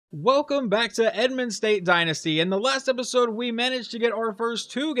Welcome back to Edmond State Dynasty. In the last episode, we managed to get our first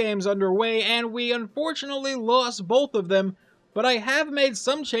 2 games underway, and we unfortunately lost both of them, but I have made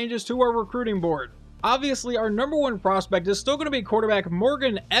some changes to our recruiting board. Obviously, our number 1 prospect is still going to be quarterback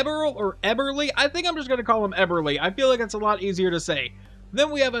Morgan Eberly. I think I'm just going to call him Eberly. I feel like it's a lot easier to say.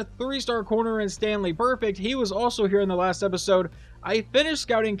 Then we have a 3-star corner in Stanley Perfect. He was also here in the last episode. I finished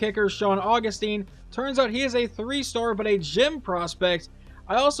scouting kicker Sean Augustine. Turns out he is a 3-star, but a gem prospect.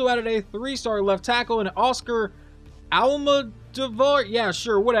 I also added a 3-star left tackle in Oscar Almodovar. Yeah,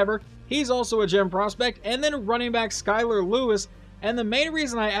 sure, whatever. He's also a gem prospect. And then running back Skylar Lewis. And the main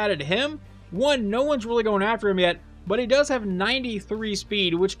reason I added him, one, no one's really going after him yet, but he does have 93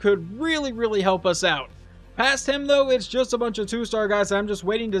 speed, which could really help us out. Past him, though, it's just a bunch of 2-star guys. I'm just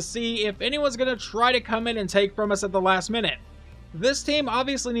waiting to see if anyone's going to try to come in and take from us at the last minute. This team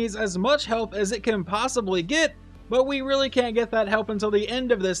obviously needs as much help as it can possibly get, but we really can't get that help until the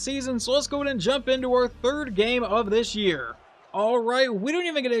end of this season, so let's go ahead and jump into our 3rd game of this year. Alright, we don't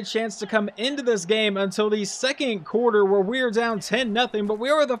even get a chance to come into this game until the 2nd quarter where we are down 10-0, but we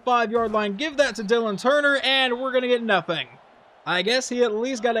are at the 5-yard line. Give that to Dylan Turner, and we're going to get nothing. I guess he at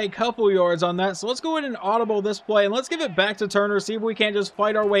least got a couple yards on that, so let's go ahead and audible this play, and let's give it back to Turner, see if we can't just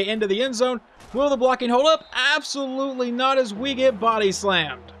fight our way into the end zone. Will the blocking hold up? Absolutely not, as we get body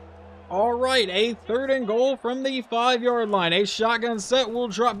slammed. Alright, a 3rd and goal from the 5-yard line. A shotgun set will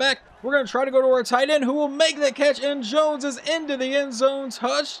drop back. We're going to try to go to our tight end, who will make the catch, and Jones is into the end zone.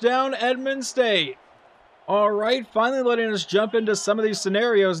 Touchdown, Edmond State. Alright, finally letting us jump into some of these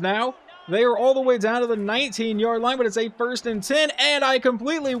scenarios now. They are all the way down to the 19-yard line, but it's a 1st and 10, and I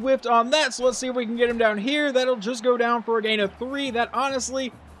completely whiffed on that, so let's see if we can get him down here. That'll just go down for a gain of 3. That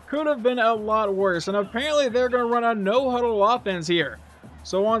honestly could have been a lot worse, and apparently they're going to run a no-huddle offense here.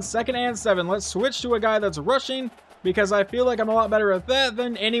 So on 2nd and 7, let's switch to a guy that's rushing, because I feel like I'm a lot better at that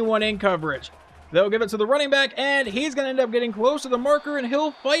than anyone in coverage. They'll give it to the running back, and he's going to end up getting close to the marker, and he'll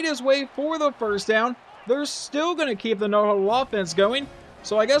fight his way for the 1st down. They're still going to keep the no-huddle offense going,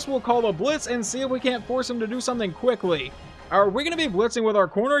 so I guess we'll call a blitz and see if we can't force him to do something quickly. Are we going to be blitzing with our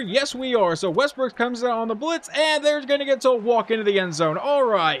corner? Yes, we are. So Westbrook comes out on the blitz, and they're going to get to walk into the end zone. All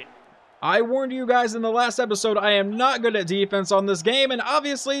right. I warned you guys in the last episode I am not good at defense on this game, and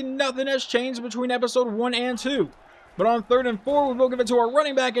obviously nothing has changed between episode 1 and 2. But on 3rd and 4, we will give it to our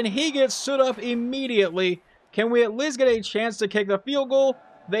running back, and he gets stood up immediately. Can we at least get a chance to kick the field goal?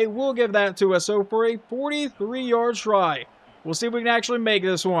 They will give that to us, so for a 43-yard try. We'll see if we can actually make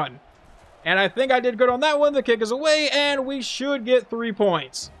this one. And I think I did good on that one. The kick is away, and we should get 3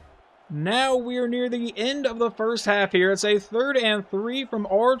 points. Now we are near the end of the 1st half here. It's a 3rd and 3 from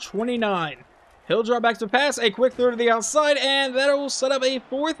our 29. He'll drop back to pass, a quick throw to the outside, and that will set up a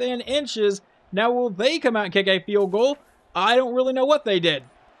 4th and inches. Now will they come out and kick a field goal? I don't really know what they did.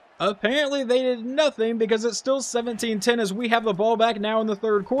 Apparently they did nothing, because it's still 17-10 as we have the ball back now in the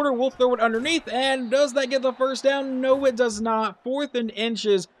 3rd quarter. We'll throw it underneath, and does that get the 1st down? No, it does not. 4th and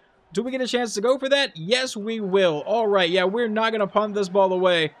inches. Do we get a chance to go for that? Yes, we will. All right, yeah, we're not going to punt this ball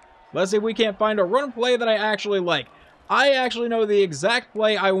away. Let's see if we can't find a run play that I actually like. I actually know the exact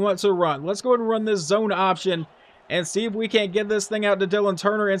play I want to run. Let's go ahead and run this zone option and see if we can't get this thing out to Dylan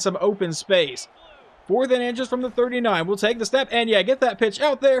Turner in some open space. 4th and inches from the 39. We'll take the step, and yeah, get that pitch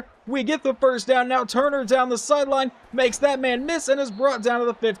out there. We get the 1st down. Now Turner down the sideline, makes that man miss, and is brought down to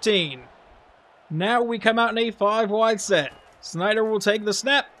the 15. Now we come out in a 5-wide set. Snyder will take the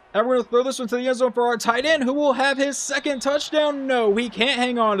snap, and we're going to throw this one to the end zone for our tight end, who will have his 2nd touchdown. No, he can't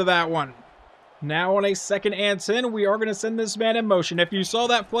hang on to that one. Now on a 2nd and 10, we are going to send this man in motion. If you saw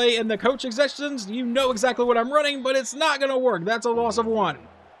that play in the coaching sections, you know exactly what I'm running, but it's not going to work. That's a loss of 1.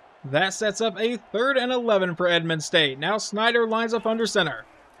 That sets up a 3rd and 11 for Edmond State. Now Snyder lines up under center.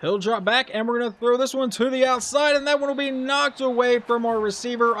 He'll drop back, and we're going to throw this one to the outside, and that one will be knocked away from our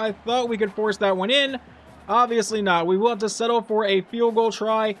receiver. I thought we could force that one in. Obviously not. We will have to settle for a field goal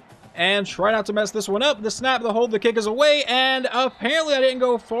try and try not to mess this one up. The snap, the hold, the kick is away, and apparently I didn't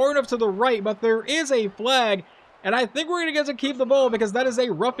go far enough to the right, but there is a flag, and I think we're going to get to keep the ball because that is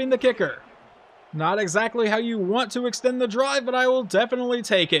a roughing the kicker. Not exactly how you want to extend the drive, but I will definitely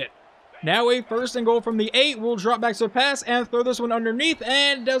take it. Now a 1st and goal from the 8. We'll drop back to pass and throw this one underneath,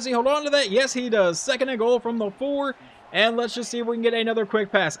 and does he hold on to that? Yes, he does. 2nd and goal from the 4, and let's just see if we can get another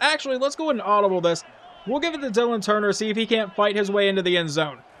quick pass. Actually, let's go ahead and audible this. We'll give it to Dylan Turner, see if he can't fight his way into the end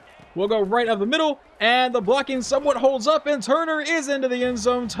zone. We'll go right up the middle, and the blocking somewhat holds up, and Turner is into the end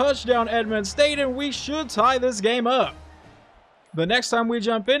zone. Touchdown, Edmond State, and we should tie this game up. The next time we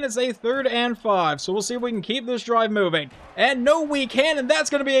jump in, it's a 3rd and 5, so we'll see if we can keep this drive moving. And no, we can, and that's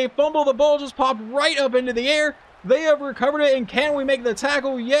going to be a fumble. The ball just popped right up into the air. They have recovered it, and can we make the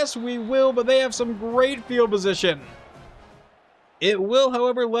tackle? Yes, we will, but they have some great field position. It will,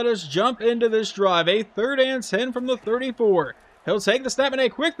 however, let us jump into this drive. A 3rd and 10 from the 34. He'll take the snap, and a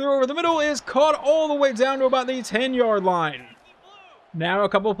quick throw over the middle is caught all the way down to about the 10-yard line. Now, a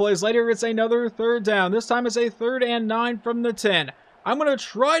couple plays later, it's another 3rd down. This time it's a 3rd and 9 from the 10. I'm going to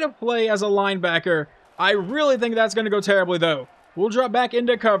try to play as a linebacker. I really think that's going to go terribly, though. We'll drop back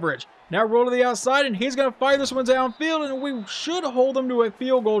into coverage. Now roll to the outside, and he's going to fire this one downfield, and we should hold them to a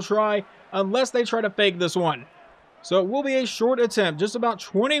field goal try unless they try to fake this one. So it will be a short attempt, just about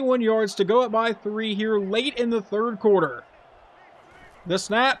 21 yards to go up by 3 here late in the 3rd quarter. The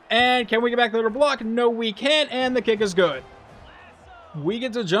snap, and can we get back there to block? No, we can't, and the kick is good. We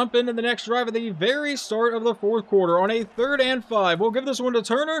get to jump into the next drive at the very start of the 4th quarter on a 3rd and 5. We'll give this one to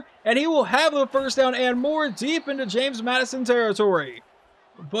Turner, and he will have the first down and more deep into James Madison territory.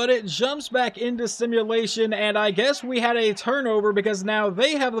 But it jumps back into simulation, and I guess we had a turnover because now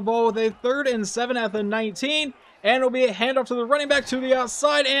they have the ball with a 3rd and 7 at the 19, and it'll be a handoff to the running back to the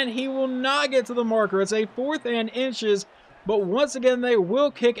outside, and he will not get to the marker. It's a 4th and inches, but once again, they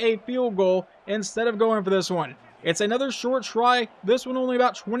will kick a field goal instead of going for this one. It's another short try, this one only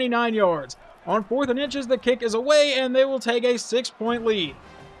about 29 yards. On 4th and inches, the kick is away, and they will take a 6-point lead.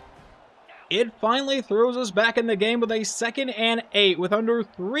 It finally throws us back in the game with a 2nd and 8 with under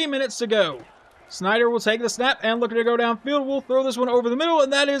 3 minutes to go. Snyder will take the snap and looking to go downfield. We'll throw this one over the middle,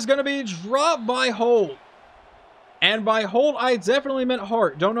 and that is going to be dropped by Holt. And by Holt, I definitely meant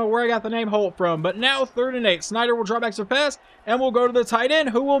Hart. Don't know where I got the name Holt from, but now 3rd and 8. Snyder will drop back to pass, and we'll go to the tight end,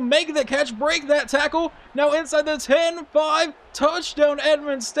 who will make the catch, break that tackle. Now inside the 10-5, touchdown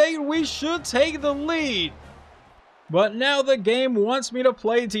Edmond State. We should take the lead. But now the game wants me to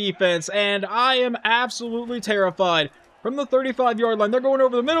play defense, and I am absolutely terrified. From the 35-yard line, they're going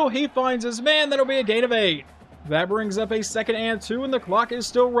over the middle. He finds his man. That'll be a gain of 8. That brings up a 2nd and 2, and the clock is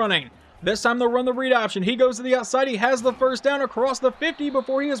still running. This time they'll run the read option. He goes to the outside. He has the first down across the 50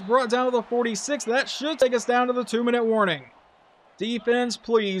 before he is brought down to the 46. That should take us down to the 2-minute warning. Defense,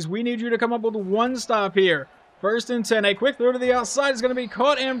 please. We need you to come up with one stop here. 1st and 10. A quick throw to the outside is going to be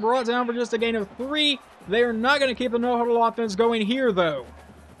caught and brought down for just a gain of 3. They are not going to keep the no-huddle offense going here, though.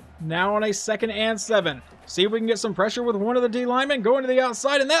 Now on a 2nd and 7. See if we can get some pressure with one of the D linemen going to the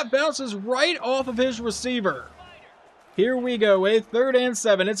outside, and that bounces right off of his receiver. Here we go, a 3rd and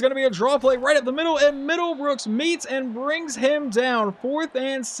 7. It's going to be a draw play right up the middle, and Middlebrooks meets and brings him down. 4th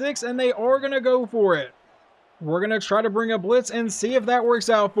and 6, and they are going to go for it. We're going to try to bring a blitz and see if that works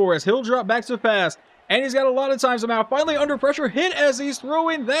out for us. He'll drop back to pass, and he's got a lot of time somehow. Finally under pressure, hit as he's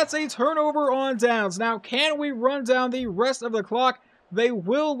throwing. That's a turnover on downs. Now, can we run down the rest of the clock? They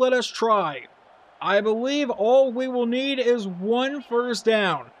will let us try. I believe all we will need is 1 first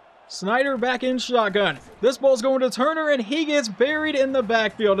down. Snyder back in shotgun. This ball's going to Turner, and he gets buried in the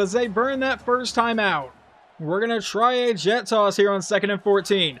backfield as they burn that first time out. We're going to try a jet toss here on 2nd and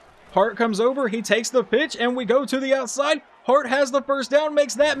 14. Hart comes over, he takes the pitch, and we go to the outside. Hart has the first down,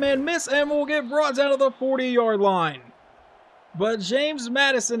 makes that man miss, and will get brought down to the 40-yard line. But James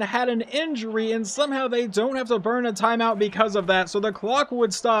Madison had an injury, and somehow they don't have to burn a timeout because of that, so the clock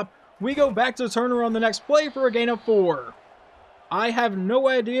would stop. We go back to Turner on the next play for a gain of 4. I have no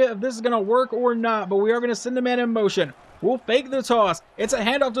idea if this is going to work or not, but we are going to send the man in motion. We'll fake the toss. It's a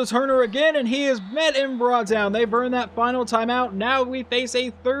handoff to Turner again, and he is met and brought down. They burn that final timeout. Now we face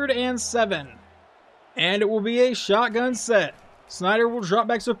a 3rd and 7. And it will be a shotgun set. Snyder will drop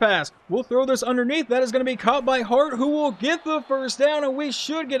back to pass. We'll throw this underneath. That is going to be caught by Hart, who will get the first down, and we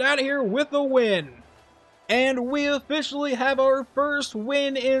should get out of here with a win. And we officially have our first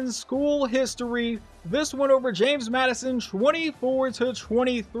win in school history. This one over James Madison,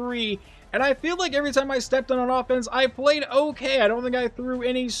 24-23. And I feel like every time I stepped on offense, I played okay. I don't think I threw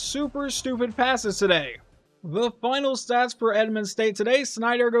any super stupid passes today. The final stats for Edmond State today: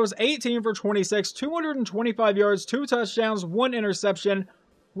 Snyder goes 18 for 26, 225 yards, 2 touchdowns, 1 interception.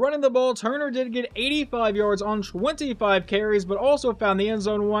 Running the ball, Turner did get 85 yards on 25 carries, but also found the end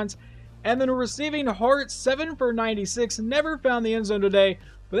zone once. And then receiving, Hart 7 for 96, never found the end zone today,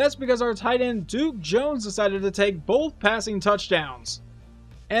 but that's because our tight end Duke Jones decided to take both passing touchdowns.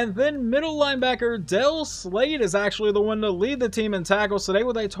 And then middle linebacker Dell Slade is actually the one to lead the team in tackles today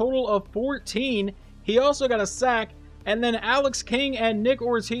with a total of 14. He also got a sack, and then Alex King and Nick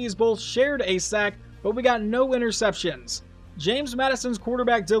Ortiz both shared a sack, but we got no interceptions. James Madison's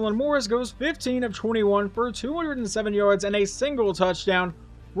quarterback Dylan Morris goes 15 of 21 for 207 yards and a single touchdown.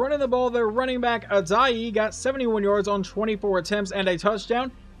 Running the ball, their running back Adai got 71 yards on 24 attempts and a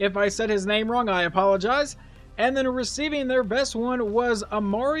touchdown. If I said his name wrong, I apologize. And then receiving their best one was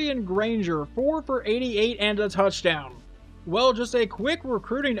Amarian Granger, 4 for 88 and a touchdown. Well, just a quick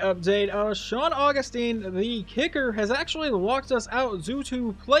recruiting update. Sean Augustine, the kicker, has actually locked us out due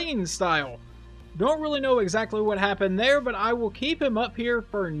to playing style. Don't really know exactly what happened there, but I will keep him up here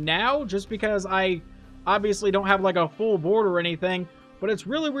for now, just because I obviously don't have like a full board or anything. But it's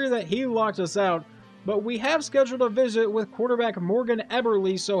really weird that he locked us out. But we have scheduled a visit with quarterback Morgan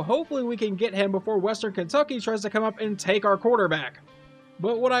Eberle, so hopefully we can get him before Western Kentucky tries to come up and take our quarterback.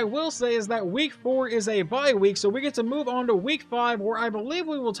 But what I will say is that week 4 is a bye week, so we get to move on to week 5, where I believe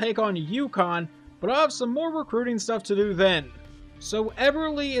we will take on UConn, but I'll have some more recruiting stuff to do then. So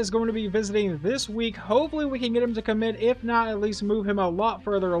Eberle is going to be visiting this week. Hopefully we can get him to commit, if not at least move him a lot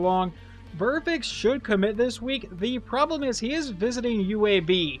further along. Verfix should commit this week. The problem is he is visiting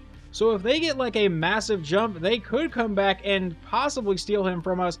UAB. So if they get like a massive jump, they could come back and possibly steal him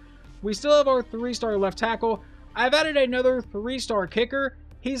from us. We still have our 3-star left tackle. I've added another 3-star kicker.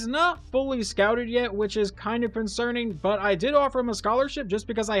 He's not fully scouted yet, which is kind of concerning, but I did offer him a scholarship just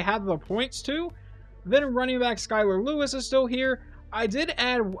because I had the points to. Then running back Skylar Lewis is still here. I did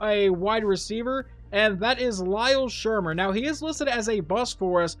add a wide receiver, and that is Lyle Shermer. Now, he is listed as a bust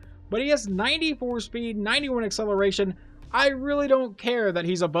for us, but he has 94 speed, 91 acceleration. I really don't care that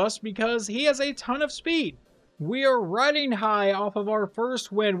he's a bust because he has a ton of speed. We are riding high off of our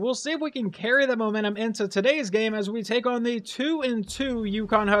first win. We'll see if we can carry that momentum into today's game as we take on the 2-2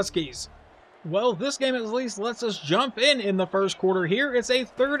 UConn Huskies. Well, this game at least lets us jump in the first quarter here. It's a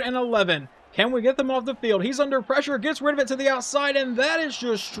 3rd and 11. Can we get them off the field? He's under pressure, gets rid of it to the outside, and that is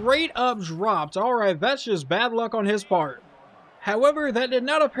just straight up dropped. Alright, that's just bad luck on his part. However, that did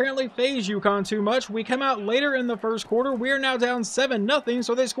not apparently faze UConn too much. We come out later in the first quarter. We are now down 7-0,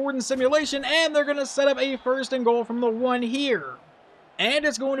 so they scored in simulation, and they're going to set up a 1st and goal from the 1 here. And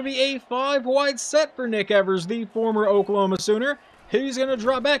it's going to be a 5-wide set for Nick Evers, the former Oklahoma Sooner. He's going to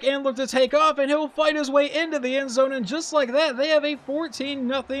drop back and look to take off, and he'll fight his way into the end zone, and just like that, they have a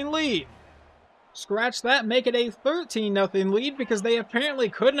 14-0 lead. Scratch that, make it a 13-0 lead because they apparently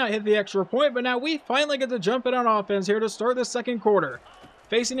could not hit the extra point, but now we finally get to jump in on offense here to start the second quarter.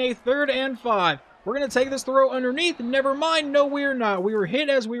 Facing a 3rd and 5. We're going to take this throw underneath. Never mind, no we're not. We were hit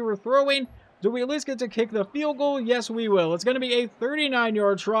as we were throwing. Do we at least get to kick the field goal? Yes, we will. It's going to be a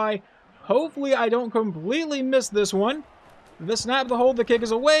 39-yard try. Hopefully I don't completely miss this one. The snap, the hold, the kick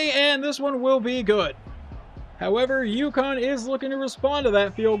is away, and this one will be good. However, UConn is looking to respond to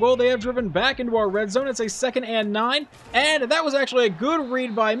that field goal. They have driven back into our red zone. It's a 2nd and 9, and that was actually a good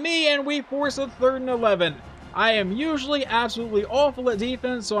read by me, and we force a 3rd and 11. I am usually absolutely awful at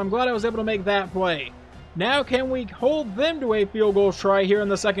defense, so I'm glad I was able to make that play. Now, can we hold them to a field goal try here in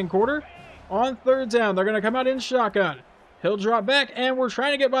the second quarter? On 3rd down, they're going to come out in shotgun. He'll drop back, and we're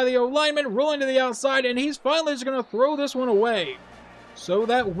trying to get by the O-lineman, rolling to the outside, and he's finally just going to throw this one away. So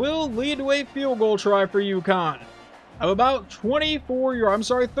that will lead to a field goal try for UConn. Of about 34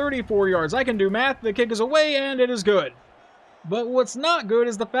 yards. I can do math. The kick is away, and it is good. But what's not good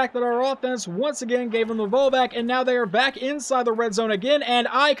is the fact that our offense once again gave them the ball back, and now they are back inside the red zone again, and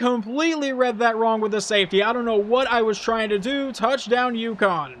I completely read that wrong with the safety. I don't know what I was trying to do. Touchdown,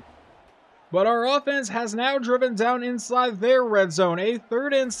 UConn. But our offense has now driven down inside their red zone. A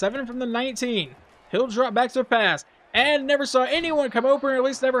 3rd and 7 from the 19. He'll drop back to pass. And never saw anyone come open, or at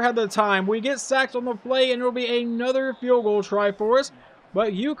least never had the time. We get sacked on the play, and it'll be another field goal try for us.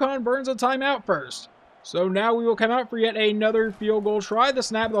 But UConn burns a timeout first. So now we will come out for yet another field goal try. The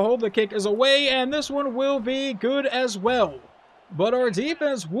snap, the hold, the kick is away, and this one will be good as well. But our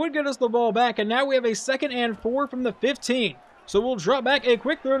defense would get us the ball back, and now we have a 2nd and 4 from the 15. So we'll drop back a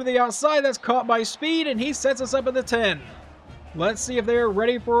quick throw to the outside. That's caught by Speed, and he sets us up at the 10. Let's see if they're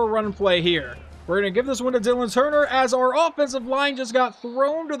ready for a run play here. We're going to give this one to Dylan Turner as our offensive line just got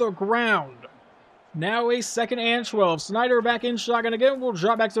thrown to the ground. Now a 2nd and 12. Snyder back in shotgun again. We'll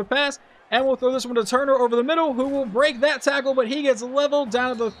drop back to pass, and we'll throw this one to Turner over the middle, who will break that tackle, but he gets leveled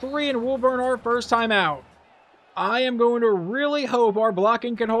down to the 3, and we'll burn our first time out. I am going to really hope our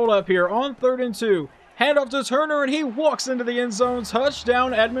blocking can hold up here on 3rd and 2. Hand off to Turner, and he walks into the end zone.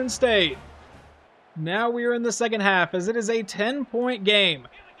 Touchdown, Edmond State. Now we are in the second half, as it is a 10-point game.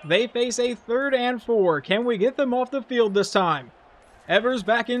 They face a 3rd and 4. Can we get them off the field this time? Evers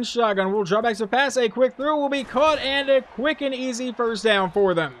back in shotgun. We'll drop back to pass. A quick throw will be caught, and a quick and easy 1st down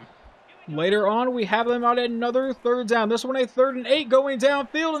for them. Later on, we have them out at another 3rd down. This one a 3rd and 8 going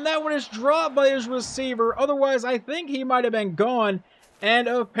downfield, and that one is dropped by his receiver. Otherwise, I think he might have been gone. And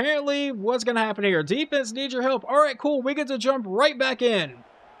apparently, what's going to happen here? Defense needs your help. All right, cool. We get to jump right back in.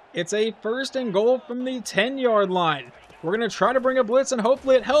 It's a 1st and goal from the 10-yard line. We're going to try to bring a blitz, and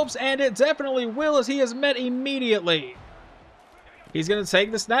hopefully it helps, and it definitely will, as he is met immediately. He's going to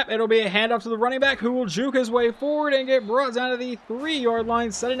take the snap. It'll be a handoff to the running back, who will juke his way forward and get brought down to the 3-yard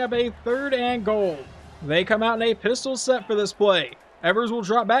line, setting up a 3rd and goal. They come out in a pistol set for this play. Evers will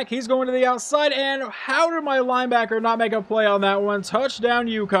drop back. He's going to the outside, and how did my linebacker not make a play on that one? Touchdown,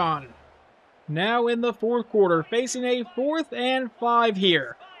 UConn. Now in the 4th quarter, facing a 4th and 5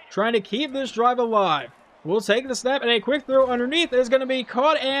 here, trying to keep this drive alive. We'll take the snap, and a quick throw underneath is going to be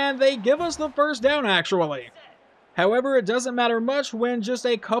caught, and they give us the first down, actually. However, it doesn't matter much when just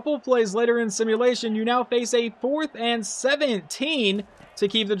a couple plays later in simulation, you now face a 4th and 17 to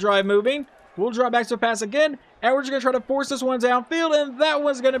keep the drive moving. We'll drop back to pass again, and we're just going to try to force this one downfield, and that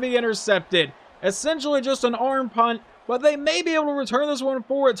one's going to be intercepted. Essentially just an arm punt, but they may be able to return this one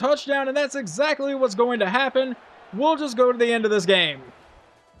for a touchdown, and that's exactly what's going to happen. We'll just go to the end of this game.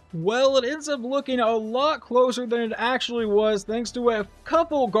 Well, it ends up looking a lot closer than it actually was, thanks to a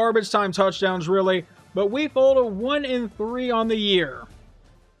couple garbage time touchdowns, really, but we fall to 1-3 on the year.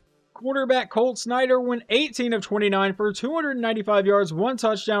 Quarterback Colt Snyder went 18 of 29 for 295 yards, 1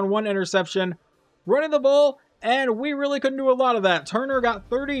 touchdown, 1 interception, running the ball, and we really couldn't do a lot of that. Turner got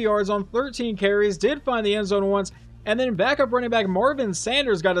 30 yards on 13 carries, did find the end zone once, and then backup running back Marvin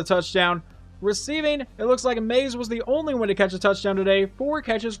Sanders got a touchdown. Receiving, it looks like Mays was the only one to catch a touchdown today, 4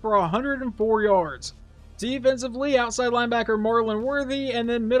 catches for 104 yards. Defensively, outside linebacker Marlon Worthy and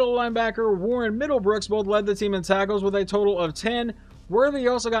then middle linebacker Warren Middlebrooks both led the team in tackles with a total of 10. Worthy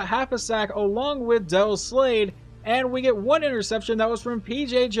also got half a sack along with Del Slade, and we get 1 interception that was from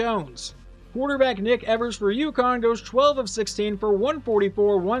P.J. Jones. Quarterback Nick Evers for UConn goes 12 of 16 for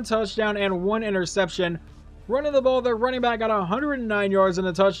 144, 1 touchdown, and 1 interception. Running the ball, their running back got 109 yards and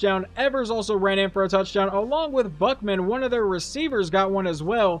a touchdown. Evers also ran in for a touchdown, along with Buckman. One of their receivers got one as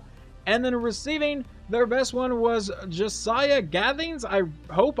well. And then receiving, their best one was Josiah Gathings. I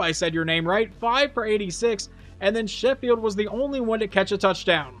hope I said your name right. 5 for 86. And then Sheffield was the only one to catch a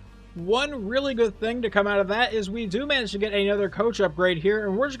touchdown. One really good thing to come out of that is we do manage to get another coach upgrade here,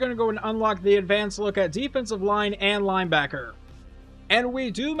 and we're just going to go and unlock the advanced look at defensive line and linebacker. And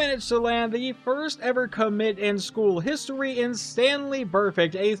we do manage to land the first ever commit in school history in Stanley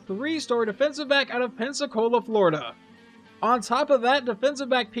Burfict, a 3-star defensive back out of Pensacola, Florida. On top of that, defensive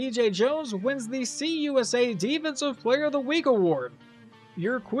back P.J. Jones wins the CUSA Defensive Player of the Week award.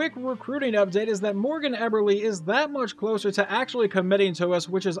 Your quick recruiting update is that Morgan Eberle is that much closer to actually committing to us,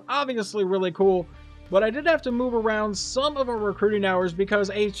 which is obviously really cool, but I did have to move around some of our recruiting hours because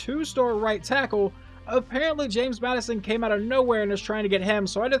a 2-star right tackle, apparently James Madison came out of nowhere and is trying to get him,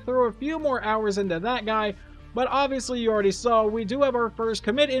 so I had to throw a few more hours into that guy, but obviously you already saw we do have our first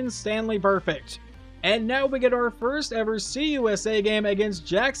commit in Stanley Burfict. And now we get our first ever CUSA game against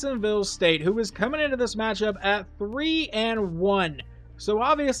Jacksonville State, who is coming into this matchup at 3-1. So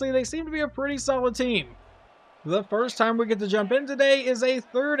obviously they seem to be a pretty solid team. The first time we get to jump in today is a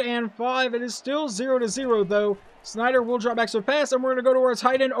 3rd and 5. It is still 0-0 though. Snyder will drop back to pass, and we're going to go to our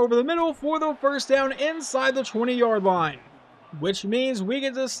tight end over the middle for the first down inside the 20-yard line. Which means we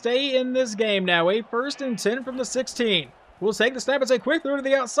get to stay in this game now, a 1st and 10 from the 16. We'll take the snap. It's a quick throw to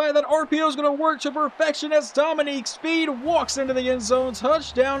the outside. That RPO is going to work to perfection as Dominique Speed walks into the end zone.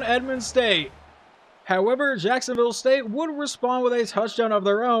 Touchdown, Edmond State. However, Jacksonville State would respond with a touchdown of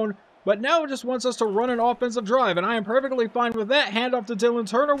their own, but now it just wants us to run an offensive drive, and I am perfectly fine with that. Handoff to Dylan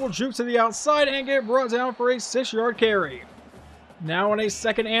Turner will juke to the outside and get brought down for a 6-yard carry. Now on a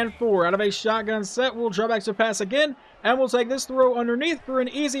 2nd and 4, out of a shotgun set, we'll drop back to pass again, and we'll take this throw underneath for an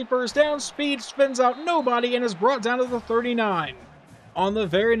easy first down. Speed spins out nobody and is brought down to the 39. On the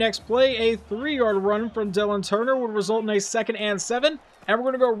very next play, a 3-yard run from Dylan Turner would result in a 2nd and 7, and we're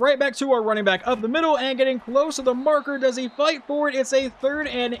going to go right back to our running back up the middle, and getting close to the marker. Does he fight for it? It's a 3rd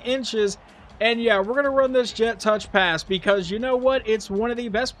and inches, and yeah, we're going to run this jet touch pass because you know what? It's one of the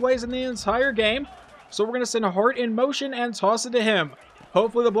best plays in the entire game. So we're going to send Hart in motion and toss it to him.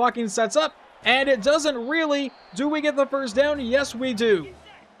 Hopefully the blocking sets up, and it doesn't really. Do we get the first down? Yes, we do.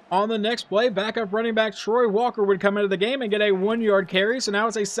 On the next play, backup running back Troy Walker would come into the game and get a 1-yard carry. So now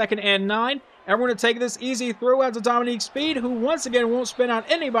it's a 2nd and 9, and we're going to take this easy throw out to Dominique Speed, who once again won't spin out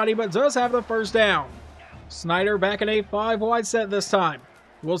anybody but does have the first down. Snyder back in a 5-wide set this time.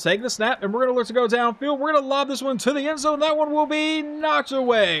 We'll take the snap, and we're going to look to go downfield. We're going to lob this one to the end zone. That one will be knocked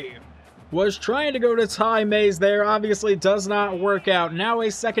away. Was trying to go to Ty Mays there. Obviously does not work out. Now a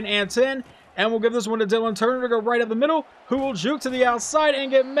 2nd and 10. And we'll give this one to Dylan Turner to go right up the middle, who will juke to the outside and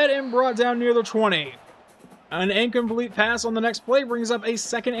get met and brought down near the 20. An incomplete pass on the next play brings up a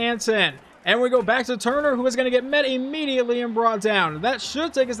 2nd and 10. And we go back to Turner, who is going to get met immediately and brought down. That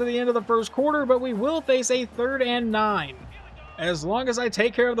should take us to the end of the first quarter, but we will face a 3rd and 9. As long as I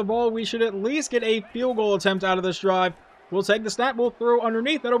take care of the ball, we should at least get a field goal attempt out of this drive. We'll take the snap, we'll throw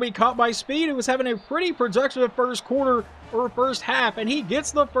underneath. That'll be caught by Speed, who was having a pretty productive first quarter or first half, and he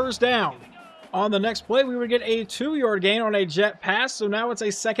gets the first down. On the next play, we would get a 2-yard gain on a jet pass, so now it's a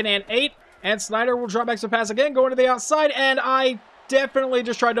 2nd and 8, and Snyder will drop back to pass again, going to the outside, and I definitely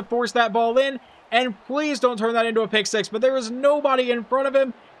just tried to force that ball in, and please don't turn that into a pick 6, but there is nobody in front of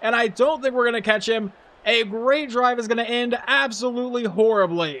him, and I don't think we're going to catch him. A great drive is going to end absolutely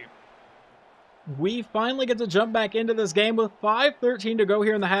horribly. We finally get to jump back into this game with 5:13 to go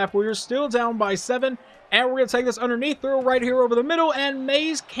here in the half. We're still down by 7, and we're going to take this underneath, throw right here over the middle, and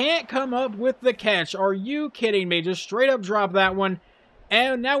Mays can't come up with the catch. Are you kidding me? Just straight up drop that one,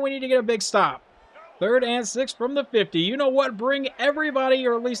 and now we need to get a big stop. 3rd and 6 from the 50. You know what? Bring everybody,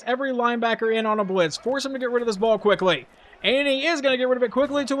 or at least every linebacker, in on a blitz. Force him to get rid of this ball quickly. And he is going to get rid of it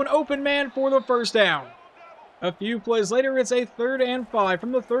quickly to an open man for the first down. A few plays later, it's a 3rd and 5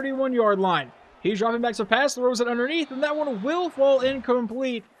 from the 31-yard line. He's dropping back to pass, throws it underneath, and that one will fall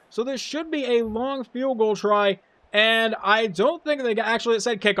incomplete. So this should be a long field goal try. And I don't think they actually, it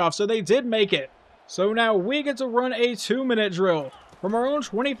said kickoff, so they did make it. So now we get to run a 2-minute drill. From our own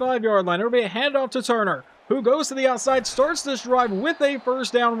 25-yard line, it'll be a handoff to Turner, who goes to the outside, starts this drive with a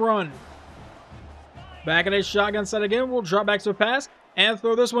first down run. Back in a shotgun set again, we'll drop back to pass and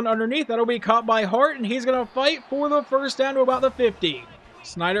throw this one underneath. That'll be caught by Hart, and he's going to fight for the first down to about the 50.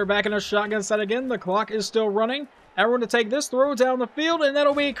 Snyder back in a shotgun set again. The clock is still running. And we're going to take this throw down the field, and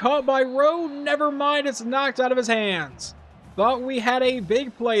that'll be caught by Rowe. Never mind, it's knocked out of his hands. Thought we had a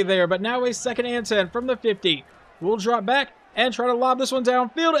big play there, but now a 2nd and 10 from the 50. We'll drop back and try to lob this one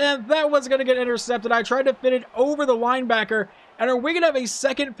downfield, and that one's going to get intercepted. I tried to fit it over the linebacker, and are we going to have a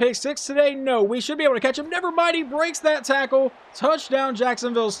second pick 6 today? No, we should be able to catch him. Never mind, he breaks that tackle. Touchdown,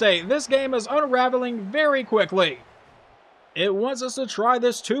 Jacksonville State. This game is unraveling very quickly. It wants us to try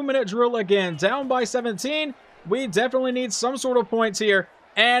this 2-minute drill again. Down by 17. We definitely need some sort of points here,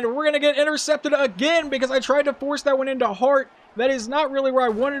 and we're going to get intercepted again because I tried to force that one into Hart. That is not really where I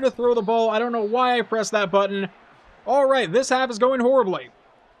wanted to throw the ball. I don't know why I pressed that button. All right, this half is going horribly.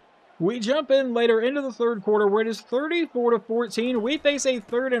 We jump in later into the third quarter where it is 34-14. We face a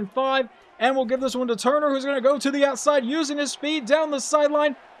 3rd and 5, and we'll give this one to Turner, who's going to go to the outside using his speed down the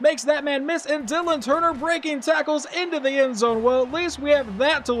sideline, makes that man miss, and Dylan Turner breaking tackles into the end zone. Well, at least we have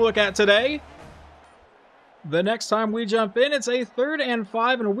that to look at today. The next time we jump in, it's a 3rd and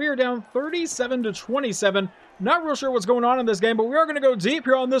 5, and we're down 37-27. Not real sure what's going on in this game, but we are going to go deep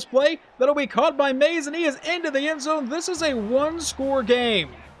here on this play. That'll be caught by Mays, and he is into the end zone. This is a 1-score game.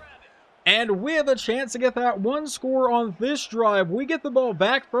 And we have a chance to get that 1 score on this drive. We get the ball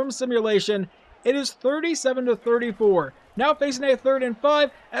back from simulation. It is 37-34. Now facing a 3rd and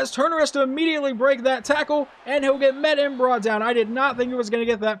 5, as Turner has to immediately break that tackle, and he'll get met and brought down. I did not think he was going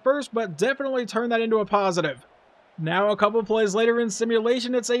to get that first, but definitely turn that into a positive. Now a couple plays later in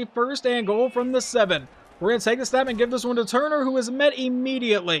simulation, it's a 1st and goal from the 7. We're going to take the snap and give this one to Turner, who is met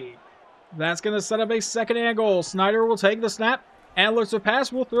immediately. That's going to set up a 2nd and goal. Snyder will take the snap and looks to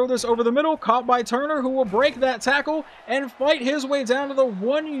pass. We'll throw this over the middle, caught by Turner, who will break that tackle and fight his way down to the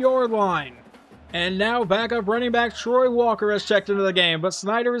 1-yard line. And now backup running back Troy Walker has checked into the game, but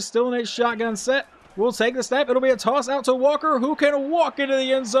Snyder is still in a shotgun set. We'll take the snap. It'll be a toss out to Walker, who can walk into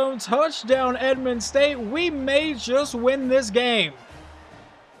the end zone. Touchdown, Edmond State. We may just win this game.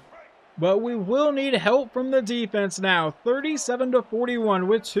 But we will need help from the defense now. 37-41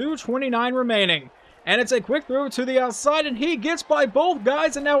 with 2:29 remaining. And it's a quick throw to the outside, and he gets by both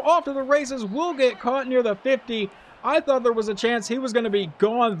guys, and now off to the races. Will get caught near the 50. I thought there was a chance he was going to be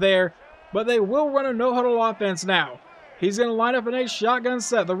gone there, but they will run a no-huddle offense now. He's going to line up in a shotgun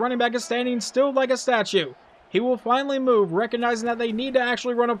set. The running back is standing still like a statue. He will finally move, recognizing that they need to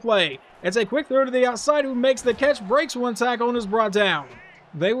actually run a play. It's a quick throw to the outside, who makes the catch, breaks one tackle, and is brought down.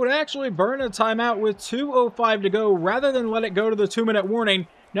 They would actually burn a timeout with 2:05 to go rather than let it go to the 2-minute warning.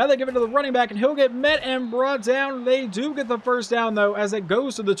 Now they give it to the running back, and he'll get met and brought down. They do get the first down, though, as it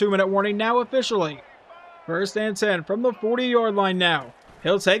goes to the 2-minute warning now officially. 1st and 10 from the 40-yard line now.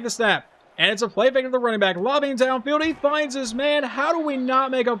 He'll take the snap, and it's a play fake to the running back. Lobbing downfield, he finds his man. How do we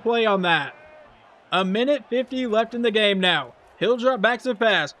not make a play on that? 1:50 left in the game now. He'll drop back to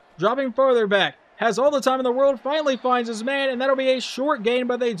pass, dropping farther back. Has all the time in the world, finally finds his man, and that'll be a short gain,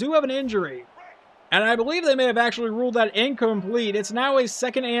 but they do have an injury. And I believe they may have actually ruled that incomplete. It's now a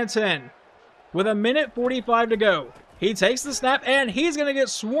 2nd and 10. With 1:45 to go. He takes the snap, and he's going to get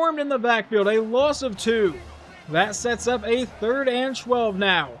swarmed in the backfield. A loss of 2. That sets up a 3rd and 12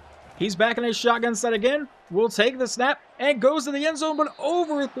 now. He's back in a shotgun set again. Will take the snap and goes to the end zone, but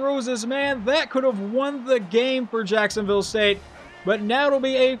overthrows his man. That could have won the game for Jacksonville State, but now it'll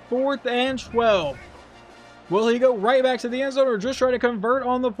be a 4th and 12. Will he go right back to the end zone or just try to convert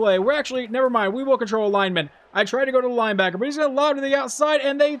on the play? We're actually, never mind, we will control lineman. I tried to go to the linebacker, but he's going to lob to the outside,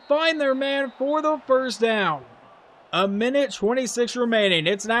 and they find their man for the first down. A minute 26 remaining.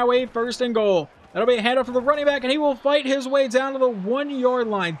 It's now a 1st and goal. That'll be a handoff to the running back, and he will fight his way down to the 1-yard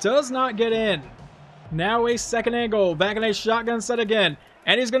line. Does not get in. Now a 2nd and goal. Back in a shotgun set again.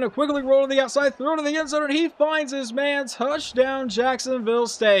 And he's going to quickly roll to the outside, throw to the end zone, and he finds his man. Touchdown, Jacksonville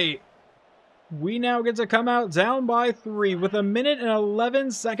State. We now get to come out down by 3 with a minute and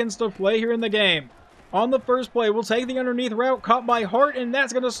 11 seconds to play here in the game. On the first play, we'll take the underneath route caught by Hart, and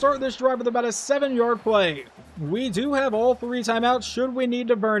that's going to start this drive with about a 7-yard play. We do have all 3 timeouts should we need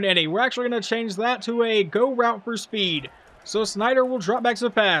to burn any. We're actually going to change that to a go route for speed. So Snyder will drop back to the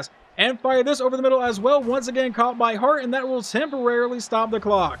pass and fire this over the middle as well. Once again caught by Hart, and that will temporarily stop the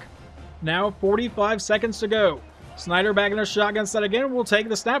clock. Now 45 seconds to go. Snyder back in a shotgun set again. Will take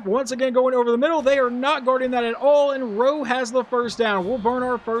the snap. Once again going over the middle. They are not guarding that at all, and Rowe has the first down. We'll burn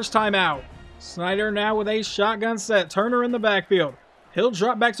our first timeout. Snyder now with a shotgun set. Turner in the backfield. He'll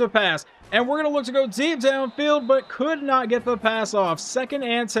drop back to a pass. And we're going to look to go deep downfield, but could not get the pass off. 2nd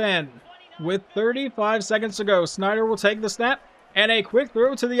and 10. With 35 seconds to go, Snyder will take the snap. And a quick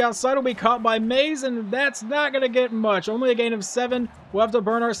throw to the outside will be caught by Mays, and that's not going to get much. Only a gain of 7. We'll have to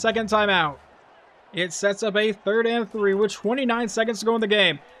burn our second timeout. It sets up a 3rd and 3 with 29 seconds to go in the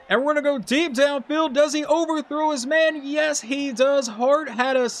game. And we're going to go deep downfield. Does he overthrow his man? Yes, he does. Hart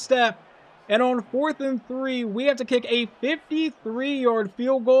had a step. And on 4th and 3, we have to kick a 53-yard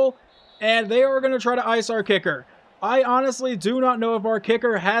field goal. And they are going to try to ice our kicker. I honestly do not know if our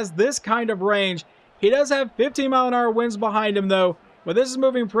kicker has this kind of range. He does have 15-mile-an-hour winds behind him, though. But this is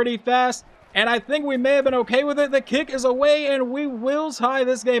moving pretty fast. And I think we may have been okay with it. The kick is away, and we will tie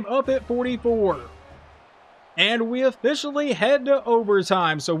this game up at 44. And we officially head to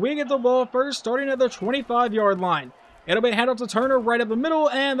overtime. So we get the ball first, starting at the 25-yard line. It'll be a handoff to Turner right up the middle,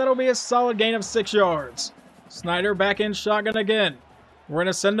 and that'll be a solid gain of 6 yards. Snyder back in shotgun again. We're going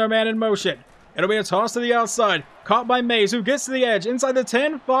to send our man in motion. It'll be a toss to the outside. Caught by Mays, who gets to the edge. Inside the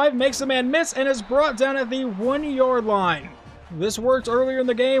 10, 5, makes the man miss, and is brought down at the 1-yard line. This worked earlier in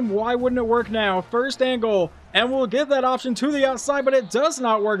the game. Why wouldn't it work now? 1st and goal. And we'll get that option to the outside, but it does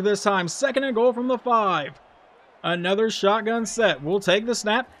not work this time. 2nd and goal from the 5. Another shotgun set. We'll take the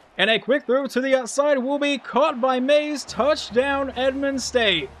snap, and a quick throw to the outside will be caught by Mays. Touchdown, Edmond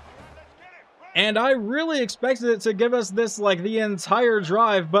State. And I really expected it to give us this like the entire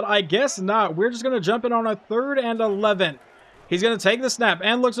drive, but I guess not. We're just going to jump in on a 3rd and 11. He's going to take the snap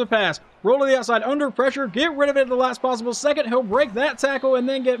and looks to pass. Roll to the outside under pressure. Get rid of it at the last possible second. He'll break that tackle and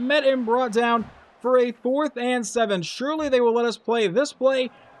then get met and brought down for a 4th and 7. Surely they will let us play this play,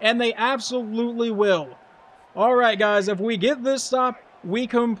 and they absolutely will. All right, guys, if we get this stop, we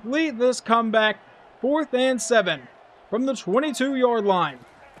complete this comeback. 4th and 7 from the 22-yard line.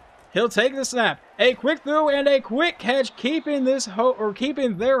 He'll take the snap, a quick throw, and a quick catch, keeping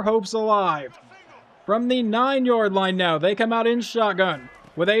their hopes alive. From the 9-yard line now, they come out in shotgun.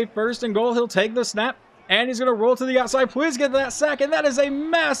 With a 1st and goal, he'll take the snap, and he's going to roll to the outside. Please get that sack, and that is a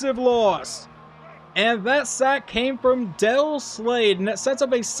massive loss. And that sack came from Dell Slade, and that sets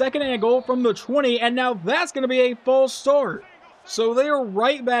up a 2nd and goal from the 20, and now that's going to be a false start. So they are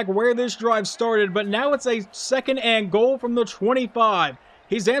right back where this drive started, but now it's a 2nd and goal from the 25.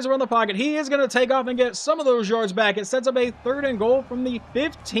 He's dancing around the pocket. He is going to take off and get some of those yards back. It sets up a 3rd and goal from the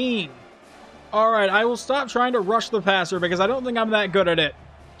 15. All right, I will stop trying to rush the passer because I don't think I'm that good at it.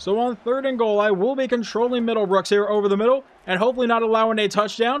 So on 3rd and goal, I will be controlling Middlebrooks here over the middle and hopefully not allowing a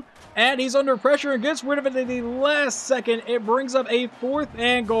touchdown. And he's under pressure and gets rid of it at the last second. It brings up a 4th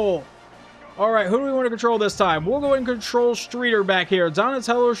and goal. All right, who do we want to control this time? We'll go and control Streeter back here.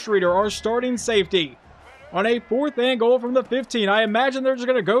 Donatello Streeter, our starting safety. On a 4th and goal from the 15. I imagine they're just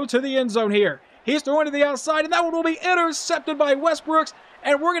going to go to the end zone here. He's throwing to the outside, and that one will be intercepted by Westbrooks.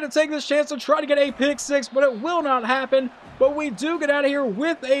 And we're going to take this chance to try to get a pick 6, but it will not happen. But we do get out of here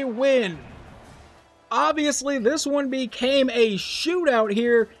with a win. Obviously, this one became a shootout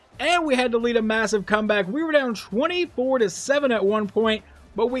here, and we had to lead a massive comeback. We were down 24-7 at one point,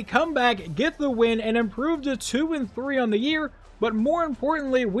 but we come back, get the win, and improve to 2-3 on the year. But more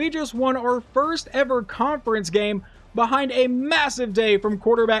importantly, we just won our first ever conference game behind a massive day from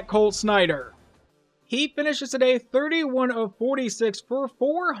quarterback Colt Snyder. He finishes today 31 of 46 for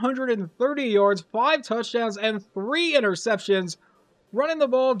 430 yards, 5 touchdowns, and 3 interceptions. Running the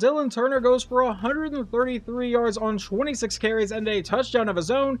ball, Dylan Turner goes for 133 yards on 26 carries and a touchdown of his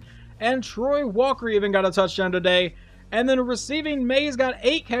own. and Troy Walker even got a touchdown today. And then receiving, Mays got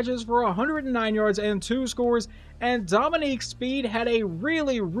 8 catches for 109 yards and 2 scores. And Dominique Speed had a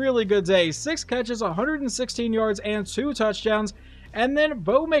really good day. 6 catches, 116 yards, and 2 touchdowns. And then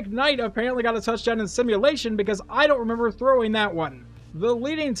Bo McKnight apparently got a touchdown in simulation because I don't remember throwing that one. The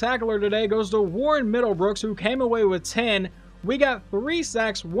leading tackler today goes to Warren Middlebrooks, who came away with 10. We got 3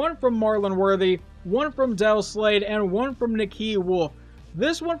 sacks, 1 from Marlon Worthy, 1 from Dell Slade, and 1 from Nakeem Wolf.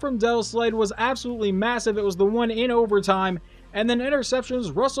 This one from Dell Slade was absolutely massive. It was the one in overtime. And then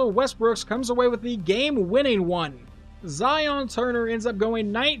interceptions, Russell Westbrooks comes away with the game-winning one. Zion Turner ends up going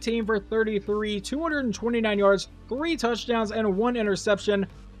 19 for 33, 229 yards, 3 touchdowns, and 1 interception.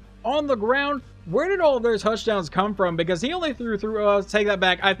 On the ground, where did all of their touchdowns come from? Because he only threw take that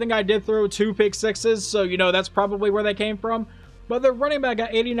back, I think I did throw 2 pick sixes, so that's probably where they came from. But the running back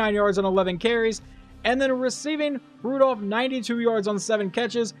got 89 yards on 11 carries. And then receiving, Rudolph 92 yards on 7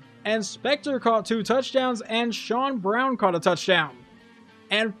 catches, and Spector caught 2 touchdowns, and Sean Brown caught a touchdown.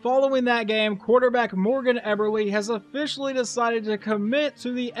 And following that game, quarterback Morgan Eberle has officially decided to commit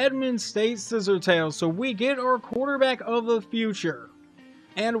to the Edmond State Scissor-Tails, so we get our quarterback of the future.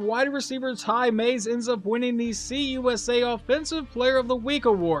 And wide receiver Ty Mays ends up winning the CUSA Offensive Player of the Week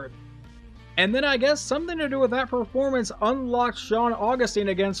award. And then I guess something to do with that performance unlocked Sean Augustine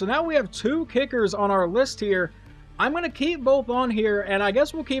again, so now we have 2 kickers on our list here. I'm going to keep both on here, and I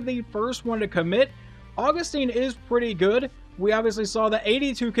guess we'll keep the first one to commit. Augustine is pretty good. We obviously saw the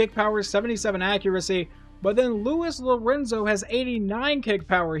 82 kick power, 77 accuracy, but then Luis Lorenzo has 89 kick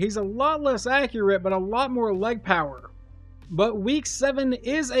power. He's a lot less accurate, but a lot more leg power. But week 7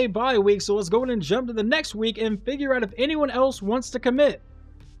 is a bye week, so let's go ahead and jump to the next week and figure out if anyone else wants to commit.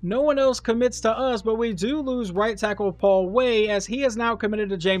 No one else commits to us, but we do lose right tackle Paul Way, as he is now committed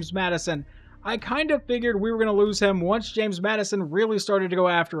to James Madison. I kind of figured we were going to lose him once James Madison really started to go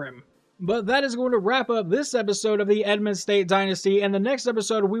after him. But that is going to wrap up this episode of the Edmond State Dynasty, and the next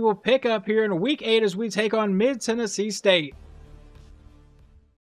episode we will pick up here in week 8 as we take on Mid-Tennessee State.